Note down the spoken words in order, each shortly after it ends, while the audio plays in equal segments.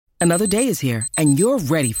Another day is here, and you're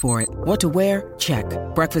ready for it. What to wear? Check.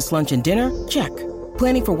 Breakfast, lunch, and dinner? Check.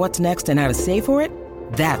 Planning for what's next and how to save for it?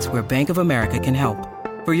 That's where Bank of America can help.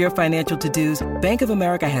 For your financial to-dos, Bank of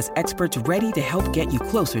America has experts ready to help get you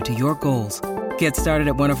closer to your goals. Get started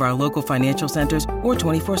at one of our local financial centers or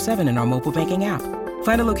 24/7 in our mobile banking app.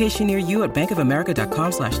 Find a location near you at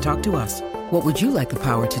bankofamerica.com/talktous. What would you like the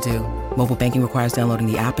power to do? Mobile banking requires downloading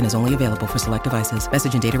the app and is only available for select devices.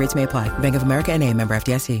 Message and data rates may apply. Bank of America N.A., member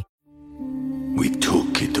FDIC. We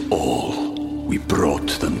took it all. We brought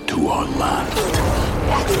them to our land.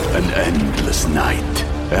 An endless night,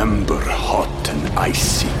 ember hot and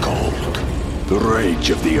icy cold. The rage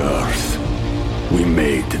of the earth. We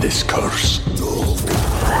made this curse.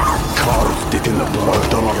 Carved it in the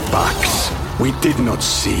blood on our backs. We did not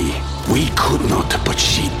see. We could not, but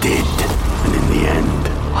she did. And in the end...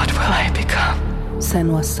 What will I become?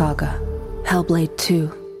 Senua's Saga. Hellblade 2.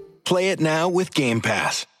 Play it now with Game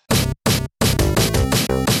Pass.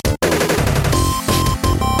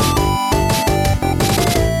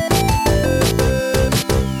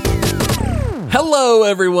 Hello,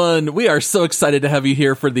 everyone. We are so excited to have you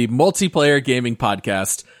here for the Multiplayer Gaming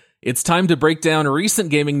Podcast. It's time to break down recent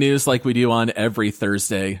gaming news like we do on every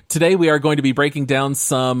Thursday. Today, we are going to be breaking down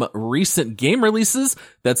some recent game releases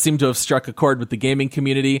that seem to have struck a chord with the gaming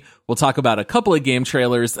community. We'll talk about a couple of game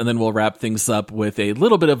trailers, and then we'll wrap things up with a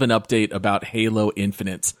little bit of an update about Halo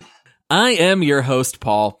Infinite. I am your host,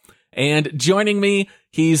 Paul, and joining me,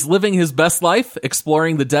 he's living his best life,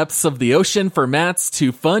 exploring the depths of the ocean for mats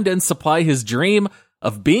to fund and supply his dream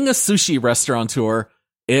of being a sushi restaurateur.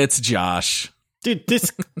 It's Josh. Dude, this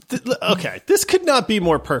could not be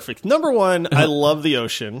more perfect. Number one, I love the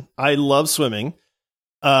ocean. I love swimming.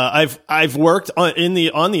 I've worked on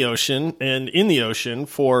the ocean and in the ocean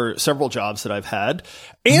for several jobs that I've had,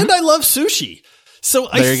 and I love sushi. So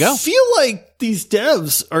I feel like these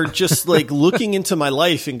devs are just like looking into my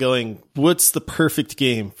life and going, "What's the perfect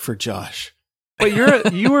game for Josh?" Wait,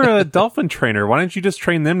 you were a dolphin trainer. Why didn't you just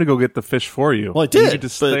train them to go get the fish for you? Well, I did.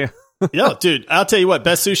 Yeah, dude, I'll tell you what,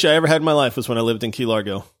 best sushi I ever had in my life was when I lived in Key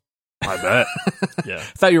Largo. I bet. Yeah.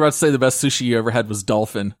 I thought you were about to say the best sushi you ever had was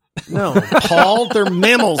dolphin. No, Paul, they're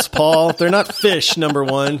mammals, Paul. They're not fish, number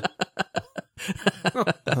one.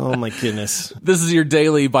 Oh my goodness. This is your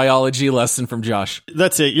daily biology lesson from Josh.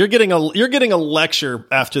 That's it. You're getting a lecture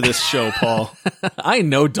after this show, Paul. I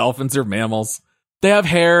know dolphins are mammals. They have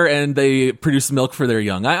hair and they produce milk for their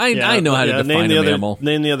young. I know how to define a mammal.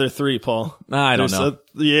 Name the other three, Paul. I don't know.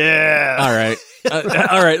 Yeah. All right.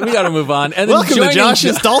 All right. We got to move on. And welcome to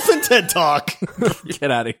Josh's Dolphin TED Talk.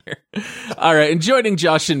 Get out of here. All right. And joining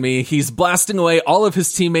Josh and me, he's blasting away all of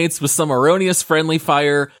his teammates with some erroneous friendly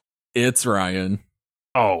fire. It's Ryan.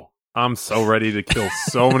 Oh, I'm so ready to kill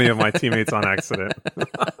so many of my teammates on accident.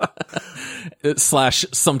 /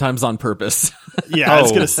 sometimes on purpose. Yeah, I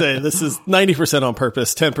was going to say, this is 90% on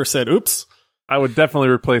purpose, 10% oops. I would definitely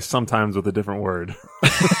replace sometimes with a different word.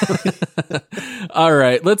 All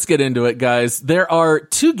right, let's get into it, guys. There are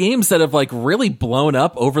two games that have really blown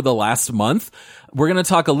up over the last month. We're going to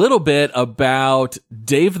talk a little bit about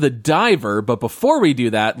Dave the Diver, but before we do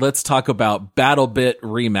that, let's talk about BattleBit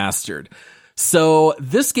Remastered. So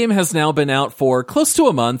this game has now been out for close to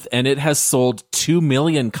a month, and it has sold 2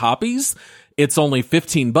 million copies. It's only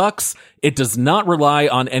 $15. It does not rely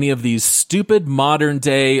on any of these stupid modern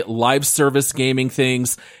day live service gaming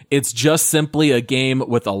things. It's just simply a game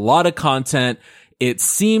with a lot of content. It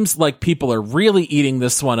seems like people are really eating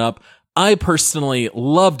this one up. I personally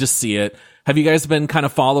love to see it. Have you guys been kind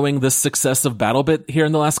of following the success of BattleBit here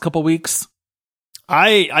in the last couple weeks?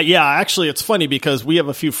 Yeah, actually, it's funny because we have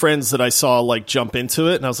a few friends that I saw jump into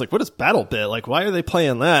it, and I was like, what is BattleBit? Why are they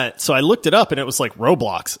playing that? So I looked it up, and it was like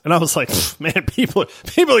Roblox. And I was like, man, people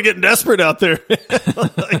are getting desperate out there.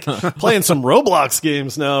 Playing some Roblox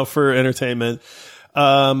games now for entertainment.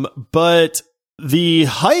 But the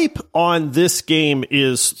hype on this game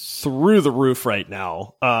is through the roof right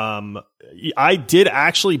now. I did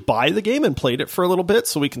actually buy the game and played it for a little bit,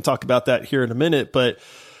 so we can talk about that here in a minute, but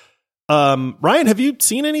Ryan, have you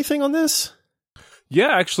seen anything on this? Yeah,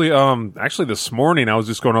 actually this morning I was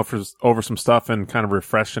just going over some stuff and kind of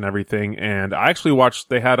refreshing everything, and I actually watched,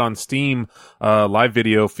 they had on Steam live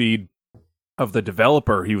video feed of the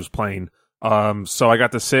developer he was playing. So I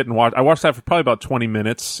got to sit and watch. I watched that for probably about 20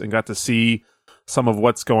 minutes and got to see some of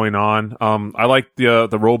what's going on. I like the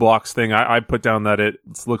Roblox thing. I put down that it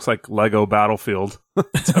looks like Lego Battlefield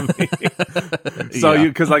to me. So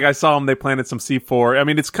because I saw them, they planted some C4. I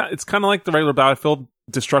mean, it's kind of like the regular Battlefield,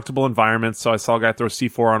 destructible environments. So I saw a guy throw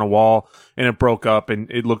C4 on a wall and it broke up, and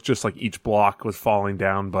it looked just like each block was falling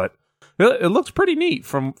down. But it looks pretty neat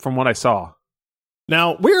from what I saw.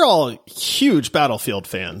 Now, we're all huge Battlefield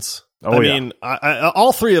fans. Oh, I mean,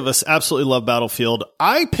 all three of us absolutely love Battlefield.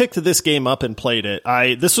 I picked this game up and played it.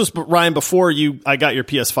 This was, Ryan, before I got your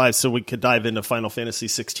PS5 so we could dive into Final Fantasy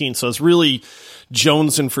 16. So I was really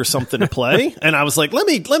jonesing for something to play. And I was like, let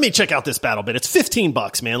me check out this BattleBit. It's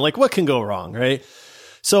 $15, man. Like, what can go wrong, right?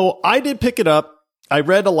 So I did pick it up. I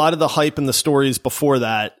read a lot of the hype and the stories before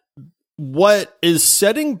that. What is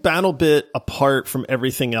setting BattleBit apart from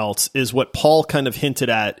everything else is what Paul kind of hinted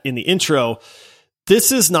at in the intro.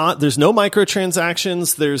 There's no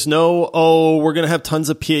microtransactions. There's no, we're going to have tons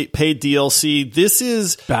of paid DLC. This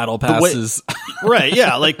is battle passes. Right.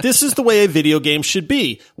 Yeah. Like, this is the way a video game should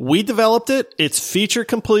be. We developed it. It's feature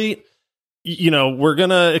complete. We're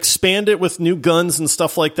going to expand it with new guns and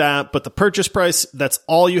stuff like that. But the purchase price, that's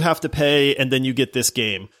all you have to pay. And then you get this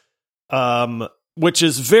game, which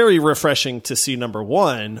is very refreshing to see, number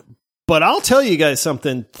one. But I'll tell you guys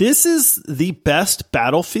something. This is the best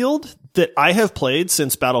Battlefield that I have played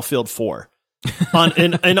since Battlefield 4.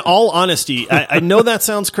 In all honesty, I know that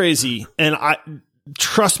sounds crazy, and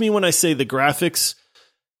trust me when I say the graphics,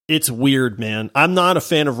 it's weird, man. I'm not a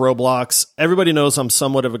fan of Roblox. Everybody knows I'm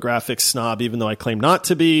somewhat of a graphics snob, even though I claim not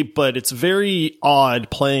to be, but it's very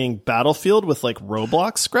odd playing Battlefield with like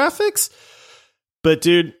Roblox graphics. But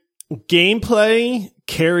dude, gameplay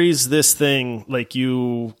carries this thing like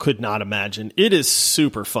you could not imagine. It is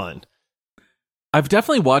super fun. I've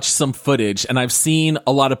definitely watched some footage, and I've seen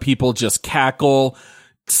a lot of people just cackle,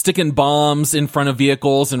 sticking bombs in front of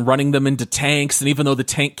vehicles and running them into tanks. And even though the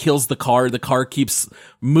tank kills the car keeps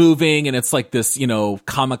moving, and it's like this,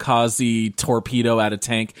 kamikaze torpedo at a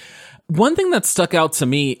tank. One thing that stuck out to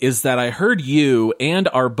me is that I heard you and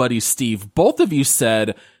our buddy Steve, both of you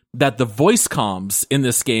said that the voice comms in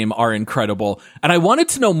this game are incredible. And I wanted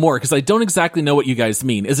to know more because I don't exactly know what you guys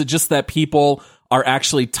mean. Is it just that people are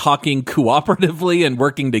actually talking cooperatively and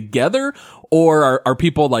working together, or are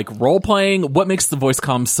people like role playing? What makes the voice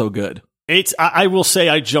comms so good? I will say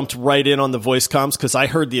I jumped right in on the voice comms because I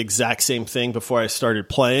heard the exact same thing before I started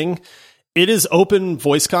playing. It is open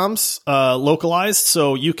voice comms, localized,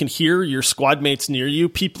 so you can hear your squad mates near you.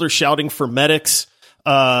 People are shouting for medics.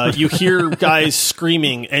 You hear guys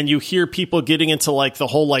screaming, and you hear people getting into like the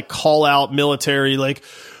whole like call out military, like,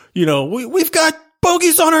 we've got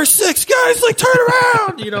bogeys on our 6, guys, like, turn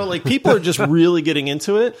around. Like, people are just really getting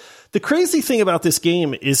into it. The crazy thing about this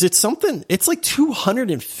game is it's like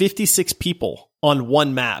 256 people on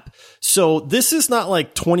one map. So this is not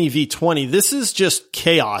like 20v20. This is just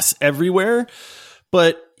chaos everywhere.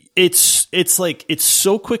 But it's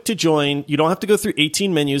so quick to join. You don't have to go through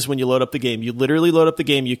 18 menus when you load up the game. You literally load up the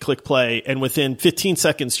game, you click play, and within 15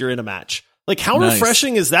 seconds, you're in a match. Like, how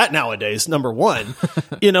refreshing is that nowadays, number one?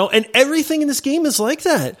 And everything in this game is like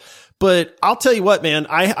that. But I'll tell you what, man,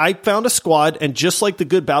 I found a squad, and just like the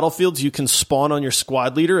good Battlefields, you can spawn on your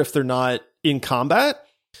squad leader if they're not in combat.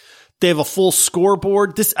 They have a full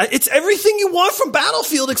scoreboard. It's everything you want from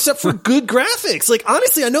Battlefield except for good graphics. Like,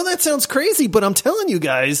 honestly, I know that sounds crazy, but I'm telling you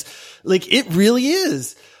guys, like, it really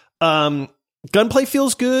is. Gunplay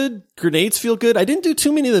feels good. Grenades feel good. I didn't do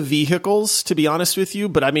too many of the vehicles, to be honest with you,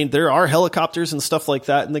 but I mean, there are helicopters and stuff like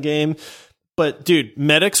that in the game. But dude,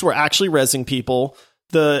 medics were actually rezzing people.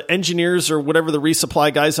 The engineers or whatever the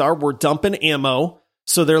resupply guys are were dumping ammo.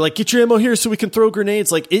 So they're like, get your ammo here so we can throw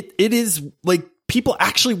grenades. Like, it is like people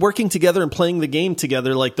actually working together and playing the game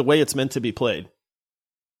together like the way it's meant to be played.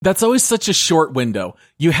 That's always such a short window.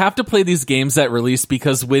 You have to play these games at release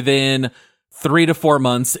because within 3 to 4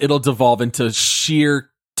 months, it'll devolve into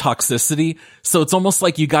sheer toxicity. So it's almost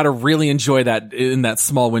like you got to really enjoy that in that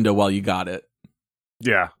small window while you got it.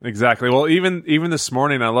 Yeah, exactly. Well, even this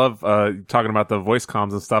morning, I love talking about the voice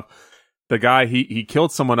comms and stuff. The guy, he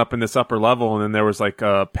killed someone up in this upper level, and then there was like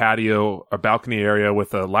a patio, a balcony area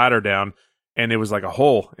with a ladder down, and it was like a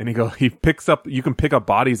hole. And you can pick up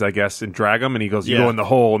bodies, I guess, and drag them. And he goes, you go in the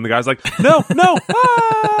hole. And the guy's like, no,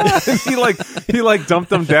 ah! he dumped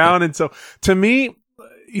them down. And so to me,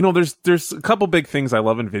 there's a couple big things I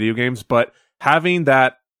love in video games, but having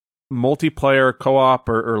that multiplayer co-op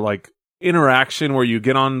or like interaction where you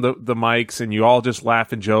get on the mics and you all just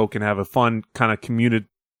laugh and joke and have a fun kind of community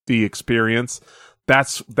experience.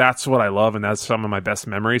 That's what I love, and that's some of my best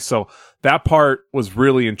memories. So that part was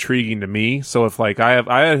really intriguing to me. So if like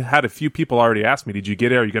I had a few people already ask me, did you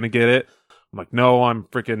get it? Are you going to get it? I'm like, no, I'm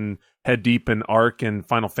freaking head deep in Ark and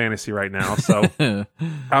Final Fantasy right now. So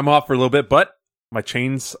I'm off for a little bit, but my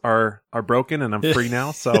chains are broken and I'm free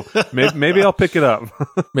now. So maybe I'll pick it up.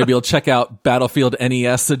 Maybe you'll check out Battlefield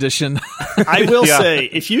NES edition. I will say,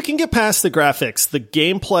 if you can get past the graphics, the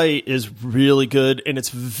gameplay is really good, and it's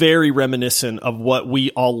very reminiscent of what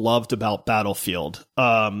we all loved about Battlefield.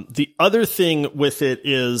 The other thing with it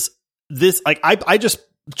is this, like, I just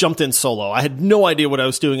jumped in solo. I had no idea what I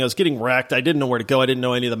was doing. I was getting wrecked. I didn't know where to go. I didn't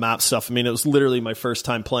know any of the map stuff. I mean, it was literally my first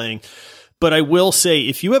time playing. But I will say,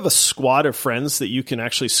 if you have a squad of friends that you can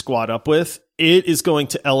actually squad up with, it is going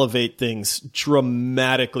to elevate things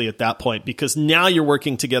dramatically at that point, because now you're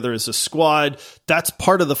working together as a squad. That's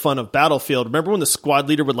part of the fun of Battlefield. Remember when the squad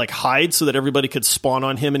leader would like hide so that everybody could spawn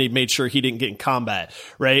on him, and he made sure he didn't get in combat,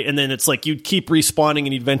 right? And then it's like you'd keep respawning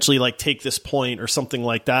and you'd eventually like take this point or something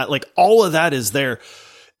like that. Like all of that is there.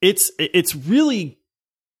 It's really,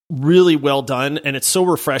 really well done, and it's so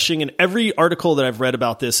refreshing. And every article that I've read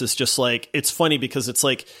about this is just like, it's funny because it's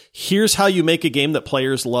like, here's how you make a game that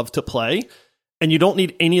players love to play. And you don't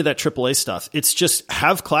need any of that AAA stuff. It's just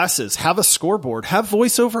have classes, have a scoreboard, have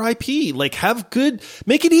voice over IP, like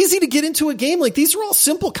make it easy to get into a game. Like these are all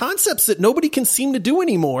simple concepts that nobody can seem to do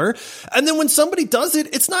anymore. And then when somebody does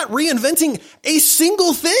it, it's not reinventing a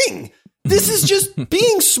single thing. This is just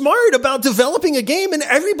being smart about developing a game, and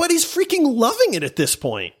everybody's freaking loving it at this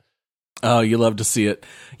point. Oh, you love to see it.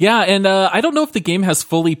 Yeah, and I don't know if the game has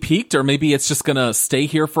fully peaked, or maybe it's just going to stay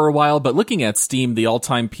here for a while, but looking at Steam, the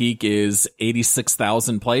all-time peak is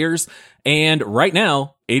 86,000 players, and right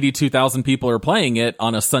now, 82,000 people are playing it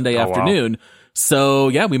on a Sunday afternoon. Wow. So,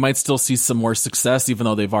 yeah, we might still see some more success, even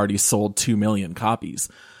though they've already sold 2 million copies.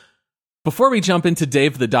 Before we jump into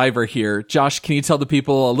Dave the Diver here, Josh, can you tell the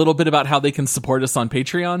people a little bit about how they can support us on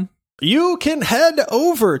Patreon? You can head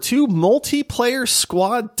over to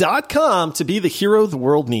multiplayersquad.com to be the hero the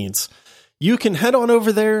world needs. You can head on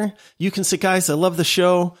over there. You can say, guys, I love the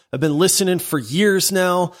show. I've been listening for years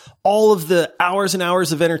now. All of the hours and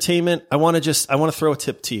hours of entertainment. I want to throw a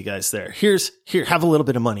tip to you guys there. Here, have a little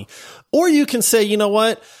bit of money. Or you can say, you know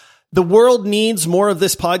what? The world needs more of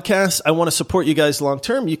this podcast. I want to support you guys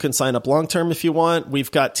long-term. You can sign up long-term if you want.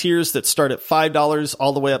 We've got tiers that start at $5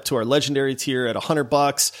 all the way up to our legendary tier at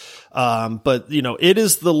 $100. But you know, it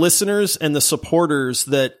is the listeners and the supporters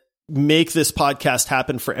that make this podcast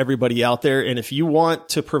happen for everybody out there. And if you want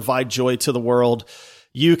to provide joy to the world,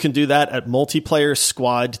 you can do that at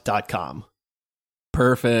multiplayersquad.com.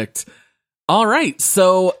 Perfect. All right,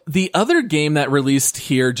 so the other game that released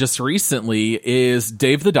here just recently is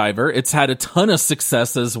Dave the Diver. It's had a ton of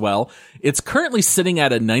success as well. It's currently sitting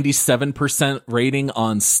at a 97% rating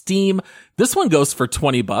on Steam. This one goes for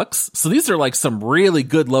 $20, so these are like some really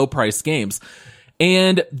good low-price games.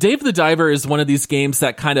 And Dave the Diver is one of these games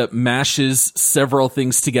that kind of mashes several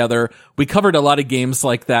things together. We covered a lot of games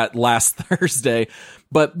like that last Thursday,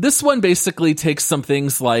 but this one basically takes some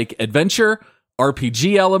things like adventure,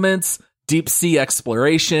 RPG elements, deep sea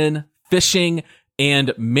exploration, fishing,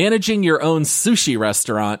 and managing your own sushi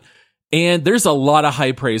restaurant. And there's a lot of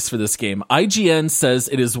high praise for this game. IGN says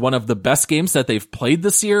it is one of the best games that they've played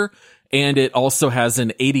this year, and it also has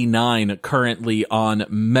an 89 currently on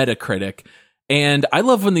Metacritic. And I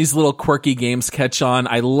love when these little quirky games catch on.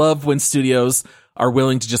 I love when studios are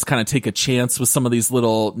willing to just kind of take a chance with some of these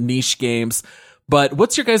little niche games. But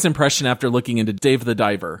what's your guys' impression after looking into Dave the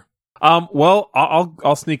Diver? Well,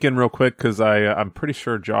 I'll sneak in real quick because I'm pretty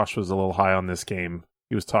sure Josh was a little high on this game.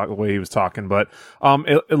 The way he was talking, but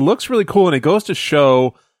it looks really cool, and it goes to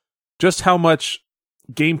show just how much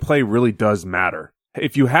gameplay really does matter.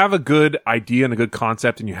 If you have a good idea and a good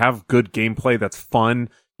concept, and you have good gameplay that's fun,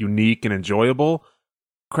 unique, and enjoyable,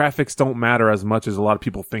 graphics don't matter as much as a lot of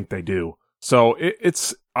people think they do. So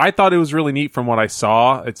I thought it was really neat from what I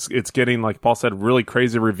saw. It's getting, like Paul said, really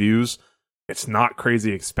crazy reviews. It's not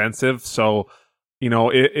crazy expensive. So, you know,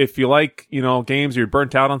 if you like, you know, games, you're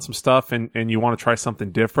burnt out on some stuff and you want to try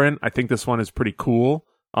something different, I think this one is pretty cool.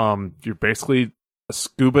 You're basically a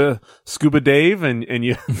scuba Dave and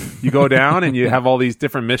you go down and you have all these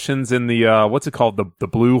different missions in the, what's it called? The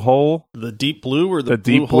blue hole? The deep blue or the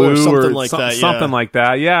deep blue hole or something like that. Something like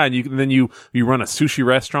that. Yeah. And then you run a sushi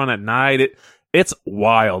restaurant at night. It's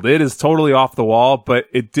wild. It is totally off the wall, but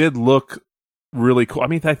it did look really cool. I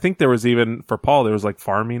mean, I think there was even, for Paul, there was like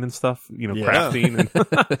farming and stuff, you know,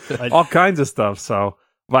 crafting and all kinds of stuff. So,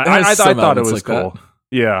 but I thought it was like cool. That.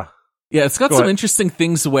 Yeah. Yeah, it's got some interesting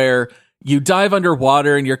things where you dive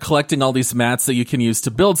underwater and you're collecting all these mats that you can use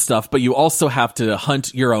to build stuff, but you also have to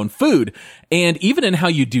hunt your own food. And even in how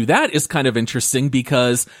you do that is kind of interesting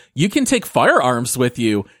because you can take firearms with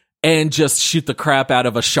you and just shoot the crap out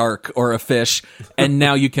of a shark or a fish, and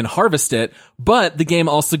now you can harvest it. But the game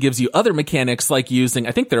also gives you other mechanics like using,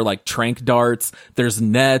 I think they're like trank darts, there's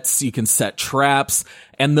nets, you can set traps,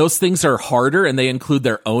 and those things are harder and they include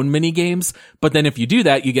their own mini games. But then if you do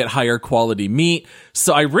that, you get higher quality meat.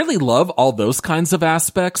 So I really love all those kinds of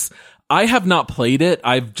aspects. I have not played it.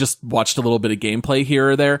 I've just watched a little bit of gameplay here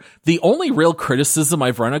or there. The only real criticism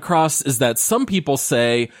I've run across is that some people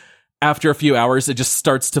say after a few hours, it just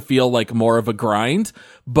starts to feel like more of a grind.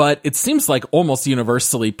 But it seems like almost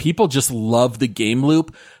universally, people just love the game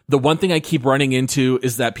loop. The one thing I keep running into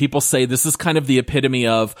is that people say this is kind of the epitome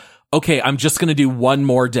of, okay, I'm just going to do one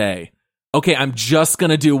more day. Okay, I'm just going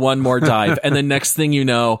to do one more dive. And the next thing you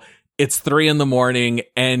know, it's 3 a.m.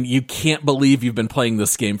 and you can't believe you've been playing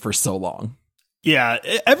this game for so long. Yeah,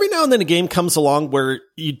 every now and then a game comes along where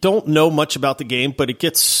you don't know much about the game, but it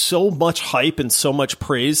gets so much hype and so much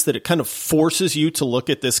praise that it kind of forces you to look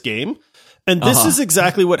at this game. And this is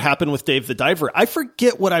exactly what happened with Dave the Diver. I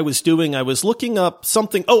forget what I was doing. I was looking up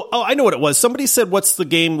something. Oh, I know what it was. Somebody said, what's the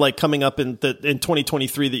game like coming up in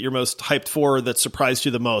 2023 that you're most hyped for or that surprised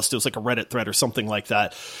you the most? It was like a Reddit thread or something like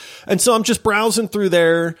that. And so I'm just browsing through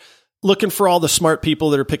there, looking for all the smart people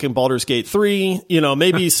that are picking Baldur's Gate 3,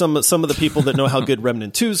 maybe some of the people that know how good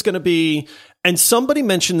Remnant 2 is going to be. And somebody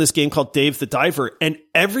mentioned this game called Dave the Diver, and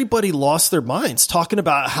everybody lost their minds talking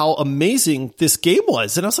about how amazing this game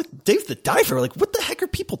was. And I was like, Dave the Diver, like, what the heck are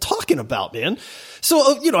people talking about, man?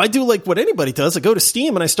 So, I do like what anybody does. I go to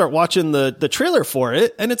Steam and I start watching the trailer for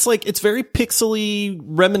it. And it's like, it's very pixely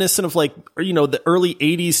reminiscent of like, the early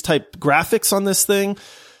 80s type graphics on this thing.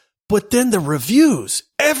 But then the reviews,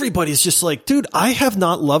 everybody's just like, dude, I have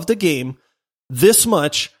not loved a game this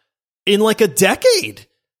much in like a decade.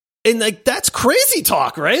 And like, that's crazy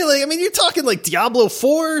talk, right? Like, I mean, you're talking like Diablo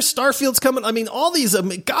 4, Starfield's coming. I mean, all these,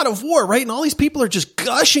 God of War, right? And all these people are just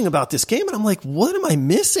gushing about this game. And I'm like, what am I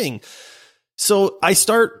missing? So I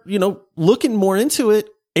start, looking more into it.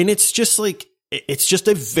 And it's just like, it's just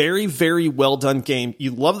a very, very well done game.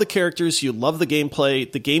 You love the characters. You love the gameplay.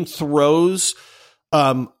 The game throws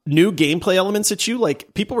new gameplay elements at you.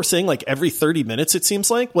 Like people were saying like every 30 minutes, it seems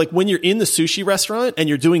like when you're in the sushi restaurant and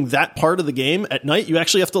you're doing that part of the game at night, you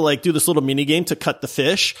actually have to like do this little mini game to cut the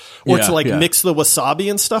fish or to mix the wasabi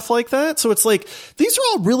and stuff like that. So it's like, these are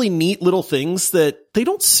all really neat little things that they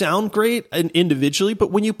don't sound great individually,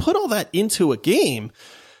 but when you put all that into a game,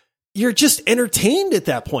 you're just entertained at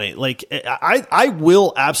that point. Like I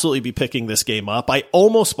will absolutely be picking this game up. I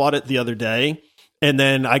almost bought it the other day and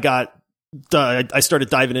then I started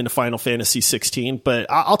diving into Final Fantasy 16, but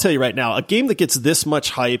I'll tell you right now, a game that gets this much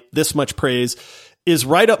hype, this much praise is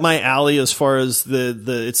right up my alley as far as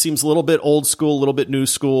it seems a little bit old school, a little bit new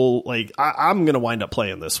school. Like I'm going to wind up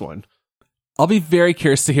playing this one. I'll be very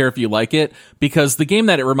curious to hear if you like it, because the game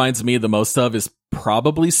that it reminds me the most of is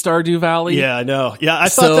probably Stardew Valley. Yeah, I know. Yeah, I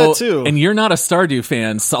thought that too. And you're not a Stardew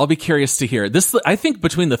fan, so I'll be curious to hear this. I think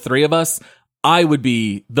between the three of us, I would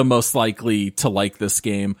be the most likely to like this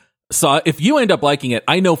game. So if you end up liking it,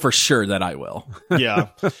 I know for sure that I will. Yeah.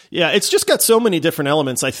 It's just got so many different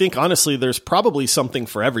elements. I think, honestly, there's probably something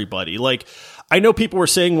for everybody. Like, I know people were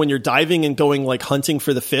saying when you're diving and going like hunting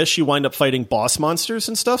for the fish, you wind up fighting boss monsters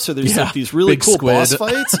and stuff. So there's like these really cool boss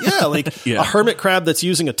fights. Yeah. Like a hermit crab that's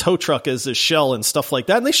using a tow truck as a shell and stuff like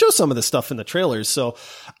that. And they show some of this stuff in the trailers. So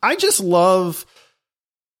I just love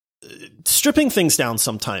stripping things down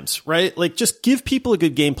sometimes, right? Like just give people a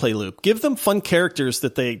good gameplay loop, give them fun characters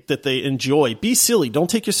that they enjoy, be silly. Don't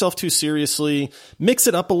take yourself too seriously, mix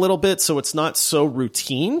it up a little bit. So it's not so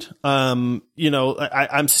routine. I'm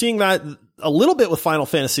seeing that a little bit with Final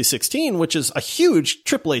Fantasy 16, which is a huge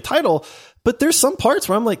AAA title, but there's some parts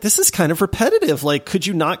where I'm like, this is kind of repetitive. Like, could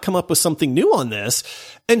you not come up with something new on this?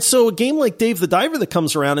 And so a game like Dave the Diver that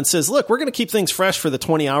comes around and says, look, we're going to keep things fresh for the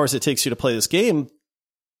 20 hours it takes you to play this game.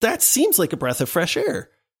 That seems like a breath of fresh air.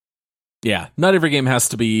 Yeah, not every game has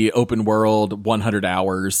to be open world, 100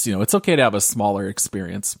 hours. It's okay to have a smaller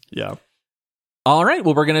experience. Yeah. All right,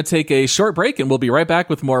 well, we're going to take a short break, and we'll be right back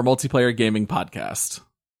with more Multiplayer Gaming Podcast.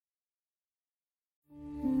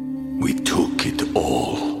 We took it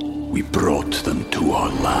all. We brought them to our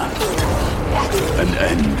land. An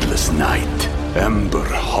endless night, ember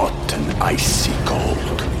hot and icy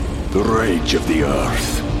cold. The rage of the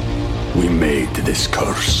earth. We made this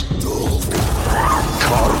curse.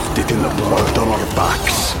 Carved it in the blood on our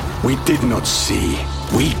backs. We did not see.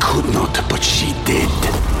 We could not, but she did.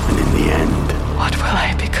 And in the end... What will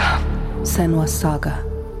I become? Senua's Saga.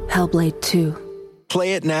 Hellblade 2.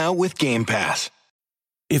 Play it now with Game Pass.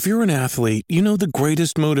 If you're an athlete, you know the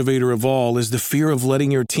greatest motivator of all is the fear of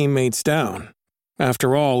letting your teammates down.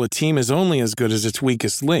 After all, a team is only as good as its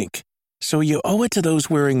weakest link. So you owe it to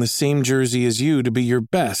those wearing the same jersey as you to be your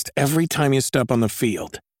best every time you step on the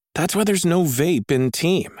field. That's why there's no vape in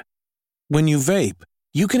team. When you vape,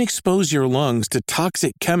 you can expose your lungs to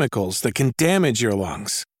toxic chemicals that can damage your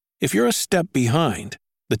lungs. If you're a step behind,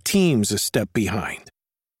 the team's a step behind.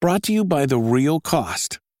 Brought to you by The Real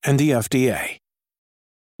Cost and the FDA.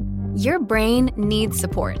 Your brain needs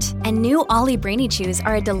support, and new Ollie Brainy Chews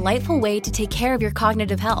are a delightful way to take care of your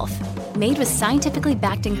cognitive health. Made with scientifically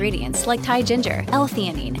backed ingredients like Thai ginger,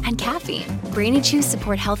 L-theanine, and caffeine, Brainy Chews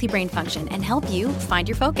support healthy brain function and help you find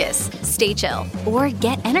your focus, stay chill, or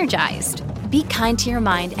get energized. Be kind to your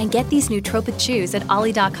mind and get these nootropic chews at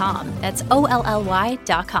ollie.com. That's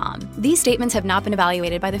OLLY.com. These statements have not been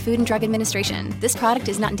evaluated by the Food and Drug Administration. This product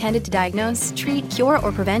is not intended to diagnose, treat, cure,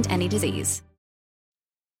 or prevent any disease.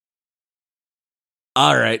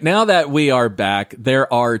 All right, now that we are back,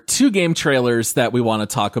 there are 2 game trailers that we want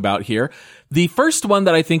to talk about here. The first one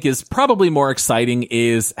that I think is probably more exciting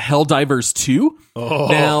is Helldivers 2. Oh,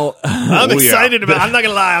 now, I'm excited about it. I'm not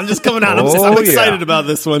going to lie. I'm just coming out. I'm excited about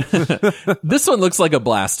this one. This one looks like a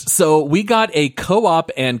blast. So we got a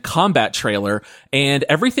co-op and combat trailer, and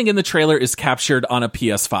everything in the trailer is captured on a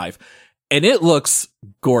PS5. And it looks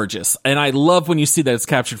gorgeous. And I love when you see that it's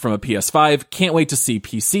captured from a PS5. Can't wait to see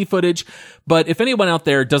PC footage. But if anyone out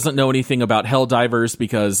there doesn't know anything about Helldivers,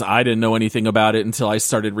 because I didn't know anything about it until I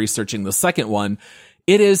started researching the second one,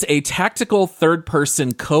 it is a tactical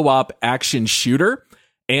third-person co-op action shooter.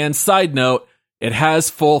 And side note, it has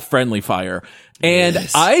full friendly fire. And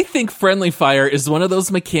yes. I think friendly fire is one of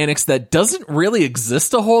those mechanics that doesn't really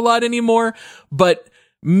exist a whole lot anymore, but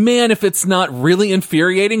man, if it's not really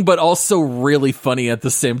infuriating, but also really funny at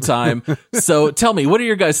the same time. So tell me, what are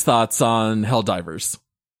your guys' thoughts on Helldivers?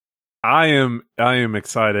 I am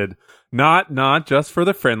excited. Not just for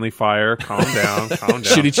the friendly fire. Calm down.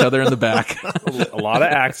 Shoot each other in the back. A lot of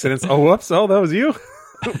accidents. Oh, whoops. Oh, that was you.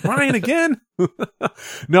 Ryan again.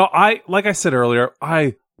 No, like I said earlier,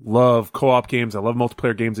 I love co-op games. I love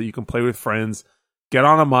multiplayer games that you can play with friends, get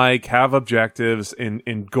on a mic, have objectives,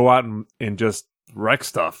 and go out and just wreck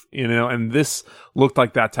stuff, and this looked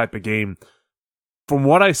like that type of game. From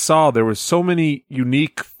what I saw, there was so many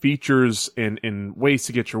unique features and ways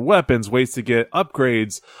to get your weapons, ways to get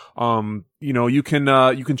upgrades. You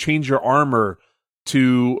can change your armor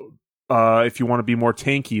to if you want to be more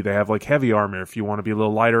tanky, they have like heavy armor. If you want to be a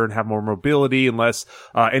little lighter and have more mobility and less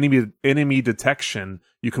enemy detection,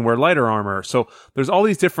 you can wear lighter armor. So there's all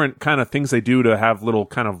these different kind of things they do to have little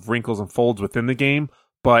kind of wrinkles and folds within the game,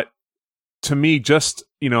 but to me, just,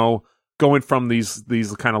 going from these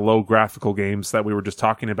kind of low graphical games that we were just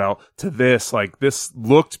talking about to this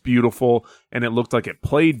looked beautiful and it looked like it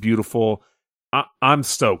played beautiful. I'm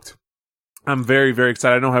stoked. I'm very, very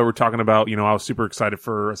excited. I know how we're talking about, I was super excited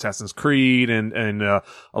for Assassin's Creed and a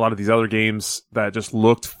lot of these other games that just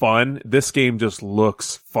looked fun. This game just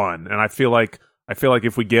looks fun. And I feel like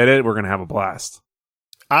if we get it, we're going to have a blast.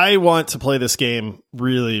 I want to play this game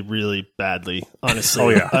really, really badly, honestly. Oh,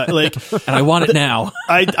 yeah. And I want it now.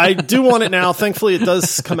 I do want it now. Thankfully, it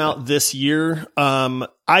does come out this year.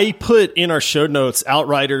 I put in our show notes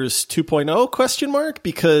Outriders 2.0 ?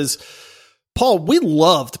 Because, Paul, we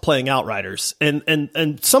loved playing Outriders.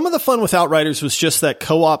 And some of the fun with Outriders was just that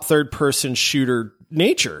co-op third-person shooter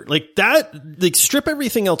nature. Strip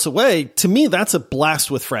everything else away. To me, that's a blast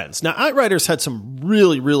with friends. Now, Outriders had some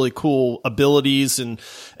really, really cool abilities and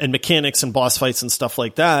mechanics and boss fights and stuff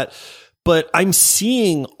like that. But I'm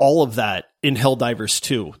seeing all of that in Helldivers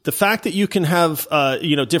 2. The fact that you can have,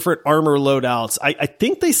 different armor loadouts. I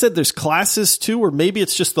think they said there's classes too, or maybe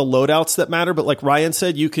it's just the loadouts that matter. But like Ryan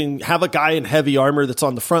said, you can have a guy in heavy armor that's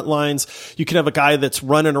on the front lines. You can have a guy that's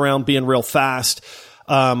running around being real fast.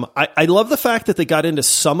 I love the fact that they got into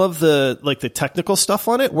some of the technical stuff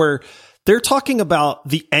on it where they're talking about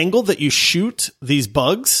the angle that you shoot these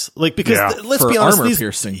bugs. Let's be honest,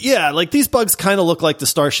 piercing. Yeah, these bugs kind of look like the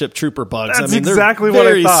Starship Trooper bugs. That's exactly what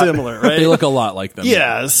I thought. Very similar, right? They look a lot like them.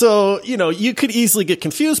 Yeah, so, you could easily get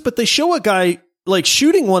confused, but they show a guy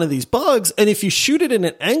shooting one of these bugs, and if you shoot it in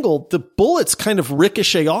an angle, the bullets kind of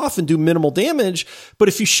ricochet off and do minimal damage. But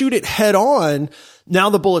if you shoot it head on, now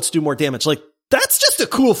the bullets do more damage. That's just a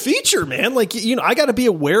cool feature, man. I got to be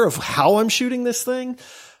aware of how I'm shooting this thing.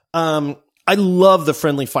 I love the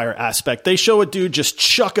friendly fire aspect. They show a dude just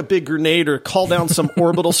chuck a big grenade or call down some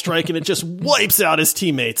orbital strike and it just wipes out his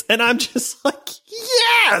teammates. And I'm just like,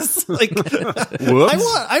 yes!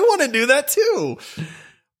 I want to do that too.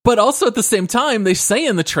 But also at the same time, they say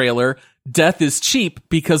in the trailer, death is cheap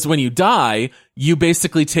because when you die, you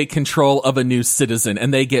basically take control of a new citizen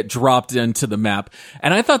and they get dropped into the map.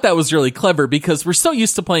 And I thought that was really clever because we're so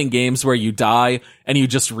used to playing games where you die and you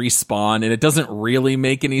just respawn and it doesn't really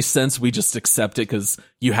make any sense. We just accept it because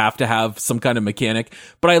you have to have some kind of mechanic.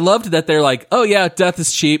 But I loved that they're like, oh yeah, death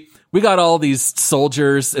is cheap. We got all these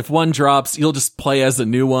soldiers. If one drops, you'll just play as a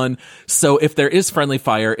new one. So if there is friendly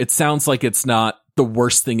fire, it sounds like it's not the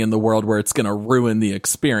worst thing in the world where it's going to ruin the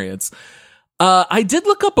experience. I did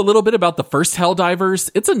look up a little bit about the first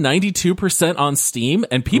Helldivers. It's a 92% on Steam,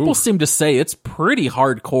 and people seem to say it's pretty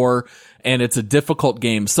hardcore and it's a difficult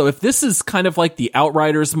game. So if this is kind of like the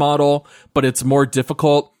Outriders model, but it's more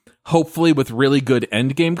difficult, hopefully with really good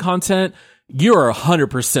endgame content, you are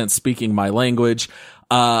 100% speaking my language.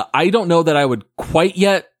 I don't know that I would quite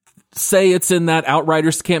yet say it's in that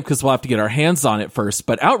Outriders camp because we'll have to get our hands on it first.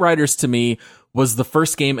 But Outriders to me was the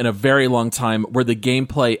first game in a very long time where the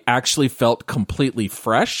gameplay actually felt completely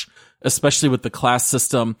fresh, especially with the class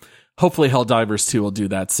system. Hopefully Helldivers 2 will do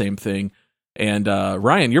that same thing. And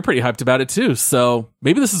Ryan, you're pretty hyped about it too. So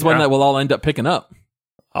maybe this is one that we'll all end up picking up.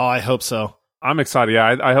 Oh, I hope so. I'm excited.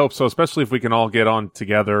 Yeah, I hope so, especially if we can all get on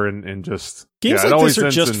together and just... Games like this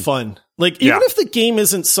are just fun. Like, even if the game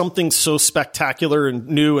isn't something so spectacular and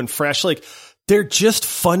new and fresh, like, they're just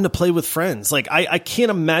fun to play with friends. Like, I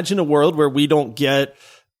can't imagine a world where we don't get,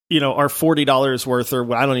 our $40 worth,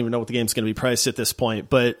 or I don't even know what the game's going to be priced at this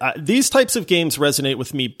point. But these types of games resonate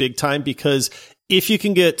with me big time because if you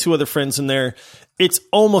can get 2 other friends in there, it's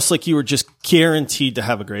almost like you were just guaranteed to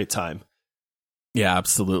have a great time. Yeah,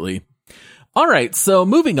 absolutely. All right, so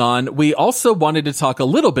moving on, we also wanted to talk a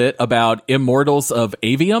little bit about Immortals of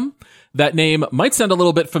Avium. That name might sound a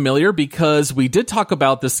little bit familiar because we did talk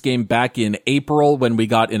about this game back in April when we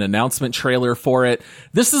got an announcement trailer for it.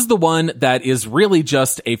 This is the one that is really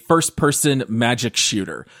just a first-person magic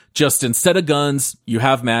shooter. Just instead of guns, you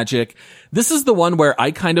have magic. This is the one where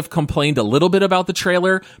I kind of complained a little bit about the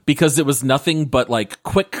trailer because it was nothing but like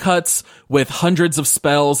quick cuts with hundreds of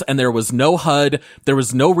spells and there was no HUD. There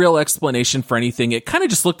was no real explanation for anything. It kind of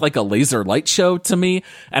just looked like a laser light show to me.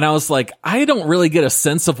 And I was like, I don't really get a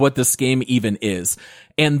sense of what this game even is.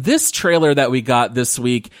 And this trailer that we got this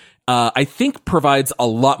week, I think provides a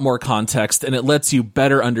lot more context and it lets you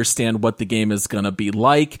better understand what the game is going to be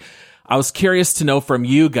like. I was curious to know from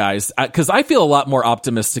you guys, because I feel a lot more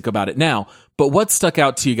optimistic about it now, but what stuck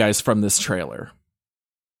out to you guys from this trailer?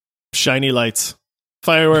 Shiny lights.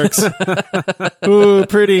 Fireworks. Ooh,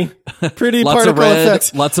 pretty lots particle of red,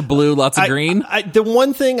 effects. lots of blue, lots of green. The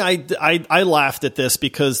one thing I laughed at this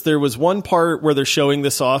because there was one part where they're showing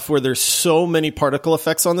this off where there's so many particle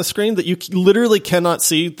effects on the screen that you literally cannot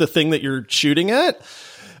see the thing that you're shooting at.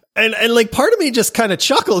 And like part of me just kind of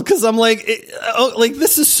chuckled because I'm like,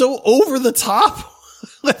 this is so over the top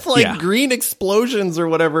with green explosions or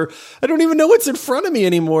whatever. I don't even know what's in front of me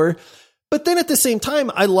anymore. But then at the same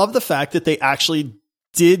time, I love the fact that they actually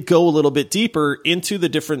did go a little bit deeper into the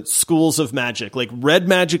different schools of magic. Like red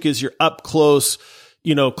magic is your up close,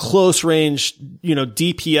 close range,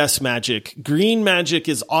 DPS magic. Green magic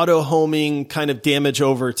is auto homing kind of damage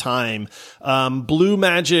over time. Blue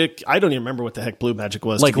magic, I don't even remember what the heck blue magic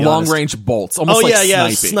was. Like long range bolts.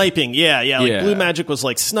 Almost sniping. Yeah. Like blue magic was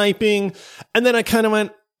like sniping. And then I kind of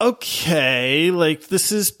went, okay, like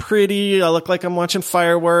this is pretty, I look like I'm watching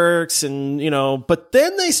fireworks and, but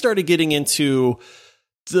then they started getting into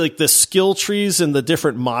like the skill trees and the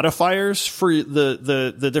different modifiers for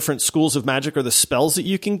the different schools of magic or the spells that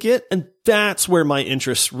you can get. And that's where my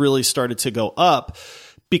interest really started to go up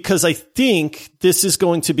because I think this is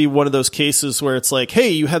going to be one of those cases where it's like, hey,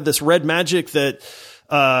 you have this red magic that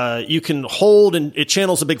you can hold and it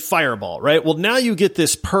channels a big fireball, right? Well, now you get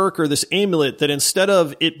this perk or this amulet that instead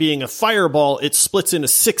of it being a fireball, it splits into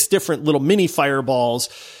 6 different little mini fireballs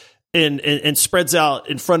and spreads out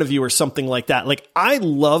in front of you or something like that. Like I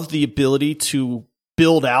love the ability to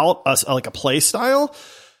build out a play style.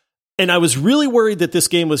 And I was really worried that this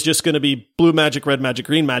game was just going to be blue magic, red magic,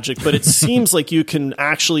 green magic, but it seems like you can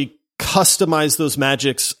actually customize those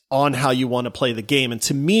magics on how you want to play the game. And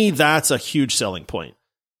to me, that's a huge selling point.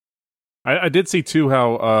 I did see too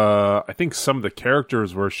how I think some of the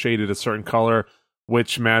characters were shaded a certain color,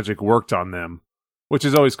 which magic worked on them, which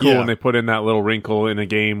is always cool when they put in that little wrinkle in a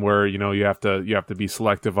game where you have to be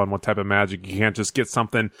selective on what type of magic. You can't just get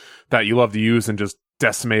something that you love to use and just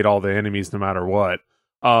decimate all the enemies no matter what.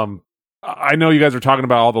 I know you guys are talking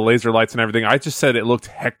about all the laser lights and everything. I just said it looked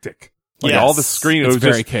hectic. Like all the screen, it was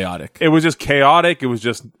very chaotic. It was just chaotic. It was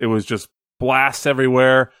just blasts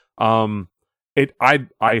everywhere.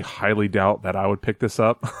 I highly doubt that I would pick this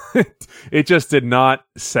up. It just did not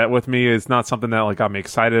set with me. It's not something that got me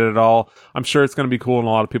excited at all. I'm sure it's going to be cool and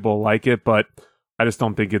a lot of people like it, but I just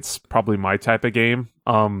don't think it's probably my type of game.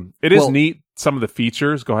 It is neat, some of the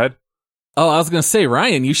features. Go ahead. Oh, I was going to say,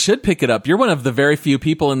 Ryan, you should pick it up. You're one of the very few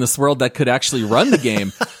people in this world that could actually run the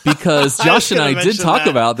game, because Josh and I did talk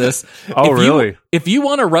about this. Oh, really? If you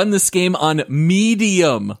want to run this game on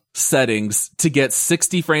medium settings to get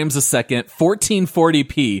 60 frames a second,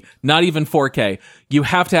 1440p, not even 4K, you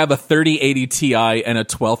have to have a 3080 Ti and a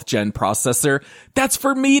 12th gen processor. That's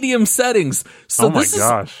for medium settings. So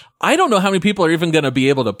gosh. I don't know how many people are even going to be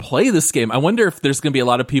able to play this game. I wonder if there's going to be a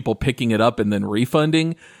lot of people picking it up and then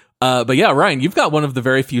refunding. But yeah, Ryan, you've got one of the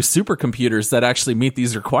very few supercomputers that actually meet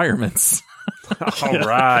these requirements. All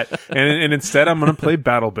right. And instead, I'm going to play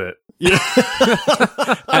BattleBit. Yeah.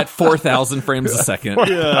 At 4,000 frames a second.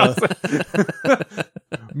 Yeah.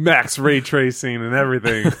 Max ray tracing and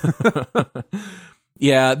everything.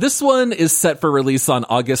 Yeah, this one is set for release on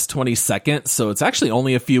August 22nd, so it's actually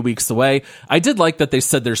only a few weeks away. I did like that they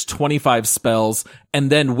said there's 25 spells, and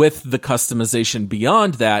then with the customization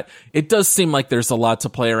beyond that, it does seem like there's a lot to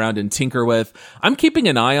play around and tinker with. I'm keeping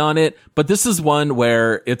an eye on it, but this is one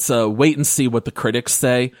where it's a wait and see what the critics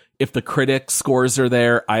say. If the critic scores are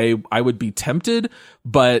there, I would be tempted,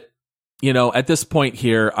 but at this point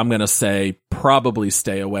here, I'm going to say probably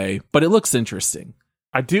stay away, but it looks interesting.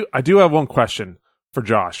 I do have one question for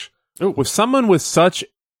Josh. Ooh. With someone with such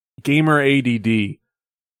gamer ADD,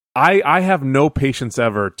 I have no patience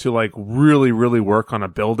ever to like really, really work on a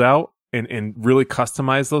build out and really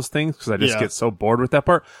customize those things, because I just get so bored with that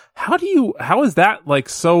part. How is that like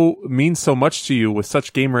means so much to you with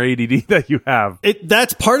such gamer ADD that you have?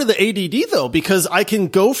 That's part of the ADD though, because I can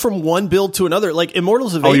go from one build to another. Like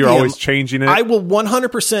Immortals of Avium, you're always changing it? I will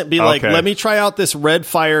 100% be like, let me try out this red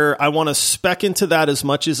fire. I want to spec into that as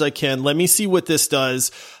much as I can. Let me see what this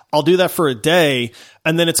does. I'll do that for a day,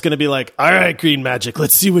 and then it's going to be like, all right, green magic,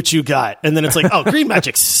 let's see what you got. And then it's like, oh, green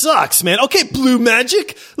magic sucks, man. Okay, blue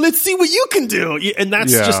magic, let's see what you can do. And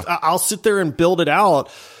that's just, I'll sit there and build it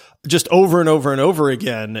out just over and over and over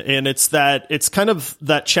again. And it's kind of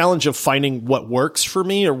that challenge of finding what works for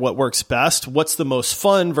me or what works best. What's the most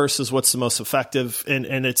fun versus what's the most effective.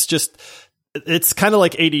 And it's kind of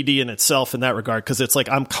like ADD in itself in that regard, because it's like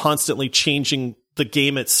I'm constantly changing the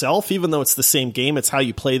game itself. Even though it's the same game, it's how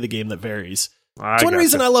you play the game that varies. It's one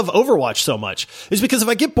reason I love Overwatch so much, is because if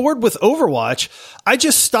I get bored with Overwatch, I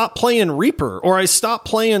just stop playing Reaper, or I stop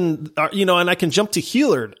playing, and I can jump to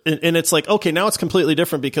Healer. And it's like, okay, now it's completely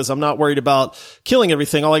different because I'm not worried about killing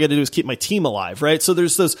everything. All I got to do is keep my team alive, right? So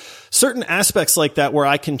there's those certain aspects like that where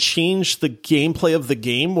I can change the gameplay of the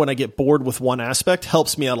game when I get bored with one aspect.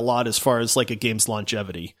 Helps me out a lot as far as like a game's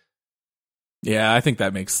longevity. Yeah, I think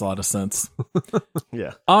that makes a lot of sense.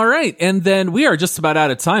 Yeah. All right. And then we are just about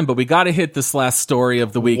out of time, but we got to hit this last story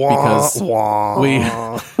of the week because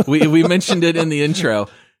we mentioned it in the intro.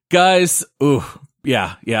 Guys,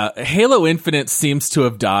 Halo Infinite seems to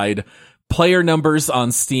have died. Player numbers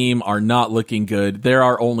on Steam are not looking good. There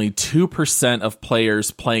are only 2% of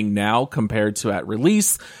players playing now compared to at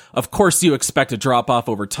release. Of course, you expect a drop off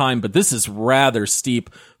over time, but this is rather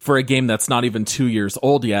steep for a game that's not even 2 years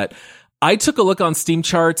old yet. I took a look on Steam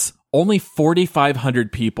charts. Only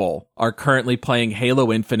 4,500 people are currently playing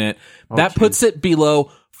Halo Infinite. That puts it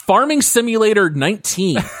below Farming Simulator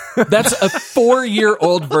 19. That's a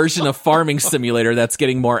 4-year-old version of Farming Simulator that's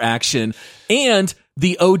getting more action, and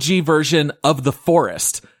the OG version of The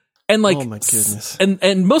Forest. And like, oh my goodness.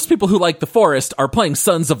 And most people who like The Forest are playing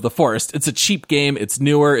Sons of the Forest. It's a cheap game. It's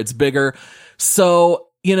newer. It's bigger. So,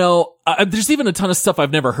 there's even a ton of stuff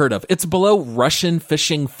I've never heard of. It's below Russian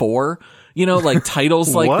Fishing 4, like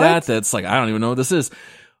titles like that. That's like, I don't even know what this is.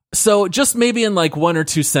 So just maybe in like one or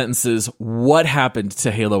two sentences, what happened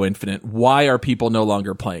to Halo Infinite? Why are people no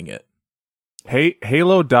longer playing it?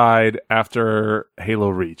 Halo died after Halo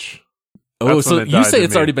Reach. Oh, so you say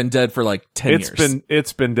it's already been dead for like 10 years.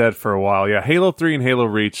 It's been dead for a while. Yeah. Halo 3 and Halo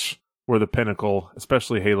Reach were the pinnacle,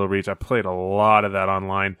 especially Halo Reach. I played a lot of that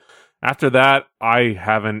online. After that, I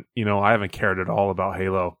haven't cared at all about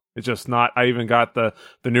Halo. It's just not, I even got the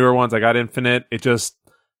newer ones. I got Infinite. I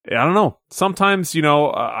don't know. Sometimes,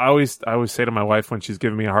 I always say to my wife when she's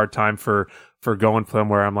giving me a hard time for going for them,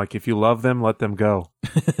 where I'm like, if you love them, let them go.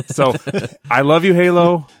 So I love you,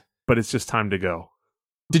 Halo, but it's just time to go.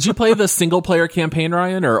 Did you play the single player campaign,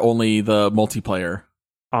 Ryan, or only the multiplayer?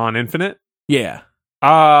 On Infinite? Yeah.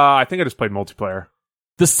 I think I just played multiplayer.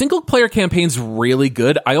 The single player campaign's really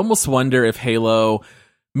good. I almost wonder if Halo,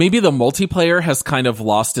 maybe the multiplayer has kind of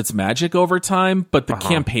lost its magic over time, but the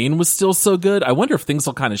campaign was still so good. I wonder if things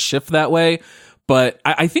will kind of shift that way. But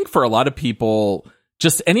I think for a lot of people,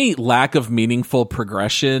 just any lack of meaningful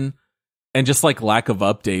progression and just like lack of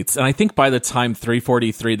updates. And I think by the time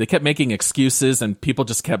 343, they kept making excuses and people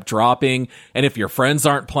just kept dropping. And if your friends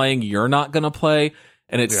aren't playing, you're not going to play.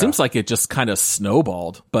 And it seems like it just kind of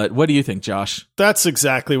snowballed. But what do you think, Josh? That's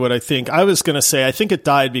exactly what I think. I was going to say, I think it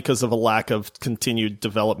died because of a lack of continued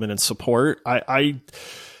development and support.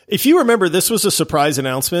 If you remember, this was a surprise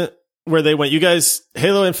announcement where they went, you guys,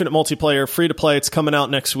 Halo Infinite multiplayer, free to play. It's coming out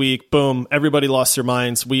next week. Boom. Everybody lost their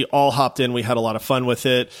minds. We all hopped in. We had a lot of fun with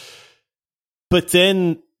it. But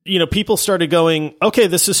then, people started going, okay,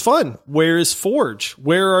 this is fun. Where is Forge?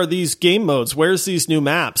 Where are these game modes? Where's these new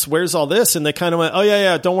maps? Where's all this? And they kind of went, oh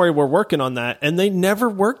yeah, don't worry, we're working on that. And they never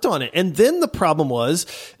worked on it. And then the problem is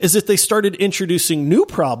that they started introducing new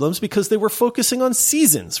problems because they were focusing on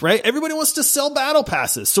seasons, right? Everybody wants to sell battle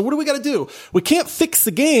passes. So what do we got to do? We can't fix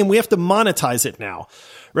the game. We have to monetize it now.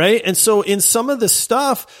 Right. And so in some of the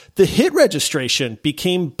stuff, the hit registration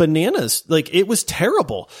became bananas. Like it was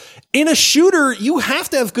terrible. In a shooter, you have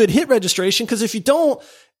to have good hit registration because if you don't,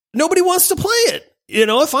 nobody wants to play it.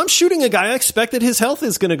 If I'm shooting a guy, I expect that his health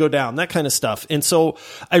is going to go down, that kind of stuff. And so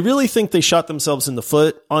I really think they shot themselves in the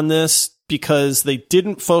foot on this because they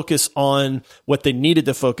didn't focus on what they needed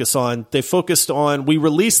to focus on. They focused on, we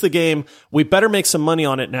released the game, we better make some money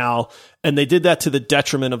on it now. And they did that to the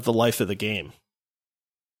detriment of the life of the game.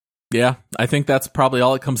 Yeah, I think that's probably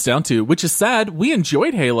all it comes down to, which is sad. We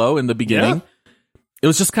enjoyed Halo in the beginning. Yeah. It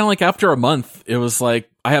was just kind of like after a month, it was like,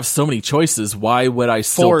 I have so many choices. Why would I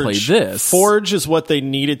still play this? Forge is what they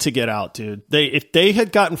needed to get out, dude. If they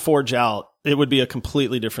had gotten Forge out, it would be a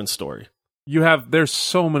completely different story. There's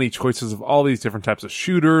so many choices of all these different types of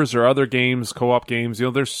shooters or other games, co-op games.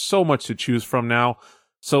 There's so much to choose from now.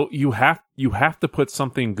 So you have to put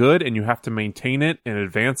something good and you have to maintain it and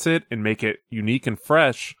advance it and make it unique and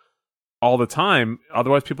fresh all the time.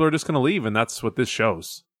 Otherwise, people are just going to leave, and that's what this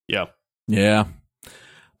shows. Yeah. Yeah.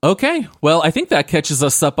 Okay. Well, I think that catches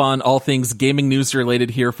us up on all things gaming news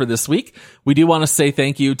related here for this week. We do want to say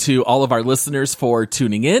thank you to all of our listeners for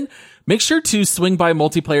tuning in. Make sure to swing by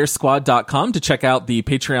multiplayersquad.com to check out the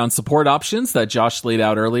Patreon support options that Josh laid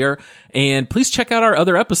out earlier. And please check out our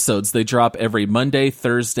other episodes. They drop every Monday,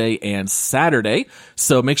 Thursday, and Saturday.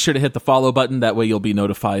 So make sure to hit the follow button. That way you'll be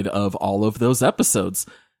notified of all of those episodes.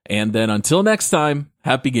 And then until next time,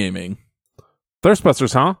 happy gaming.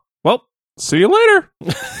 Thirstbusters, huh? Well, see you later.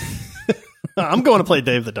 I'm going to play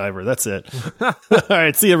Dave the Diver. That's it. All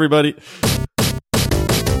right. See you, everybody.